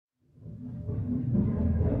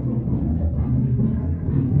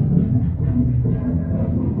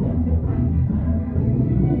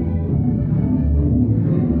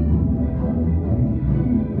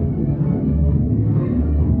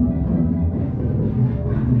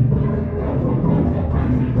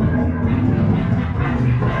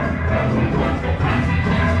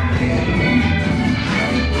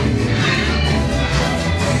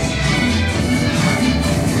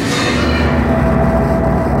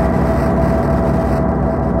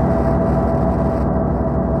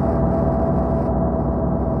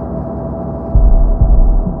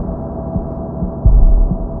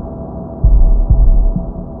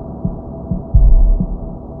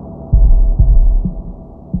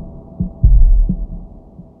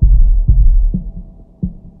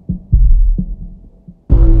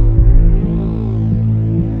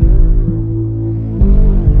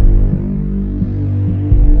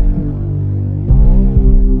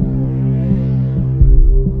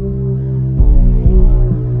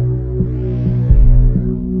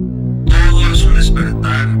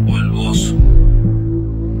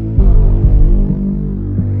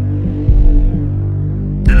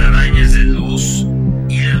lobos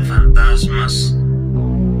y de fantasmas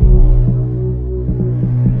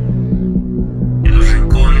en los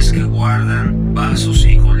rincones que guardan vasos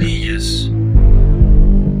y colillas,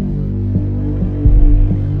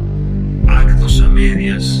 actos a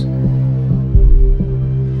medias,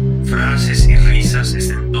 frases y risas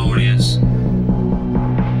estentorias,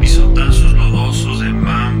 pisotazos lodosos de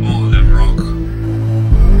mambo o de rock.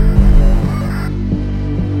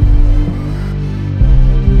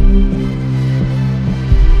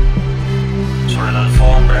 Sobre la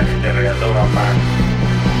alfombra que te regaló mamá.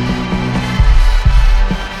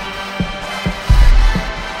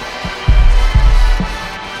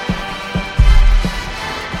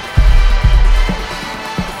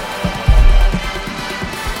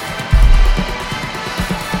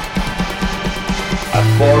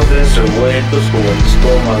 Acordes revueltos como el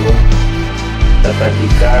estómago, la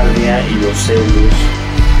taquicardia y los celos,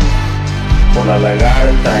 por la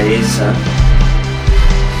lagarta esa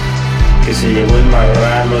que se llevó el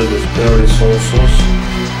marrano de los peores osos,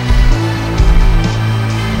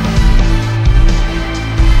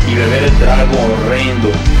 y beber el trago horrendo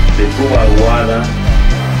de Cuba aguada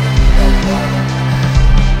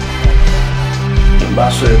en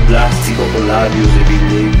vaso de plástico con labios de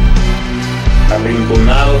Billy,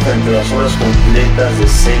 arrinconado frente a las horas completas de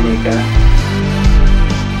Séneca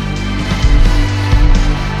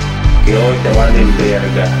que hoy te valen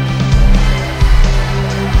verga.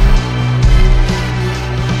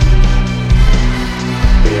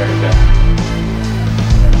 Verga.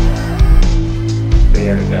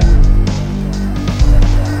 Verga.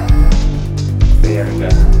 Verga.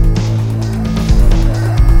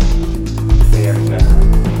 Verga.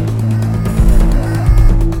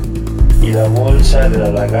 Y la bolsa de la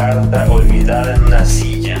lagarta olvidada en una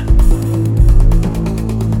silla.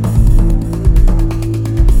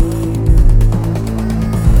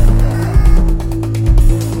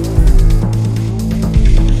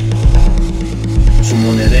 Su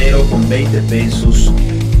monedero con 20 pesos.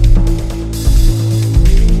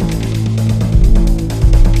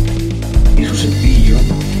 Y su cepillo.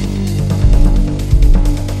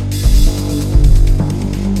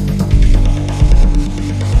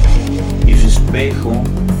 Y su espejo.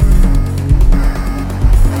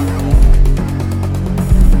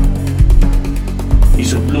 Y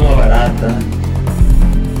su pluma barata.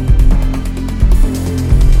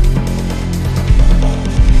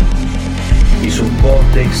 Y su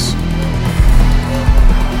cótex.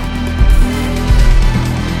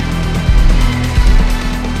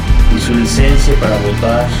 Y su licencia para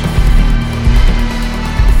votar.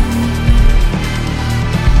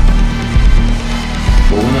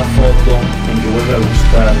 O una foto en que vuelve a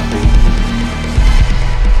gustarte.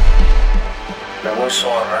 La muy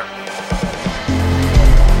zorra.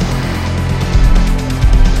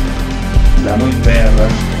 La muy perra.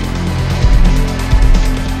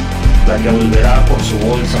 La que volverá por su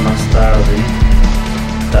bolsa más tarde,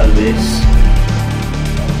 tal vez.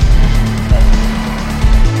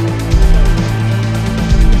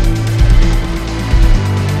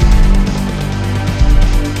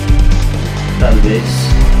 Tal vez.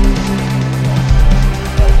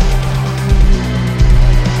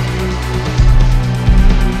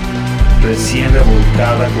 Recién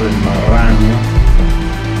revolcada con el marrano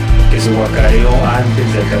que se guacareó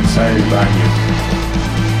antes de alcanzar el baño.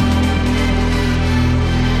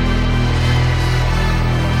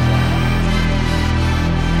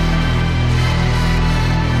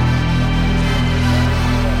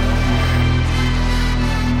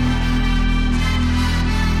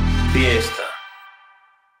 Fiesta.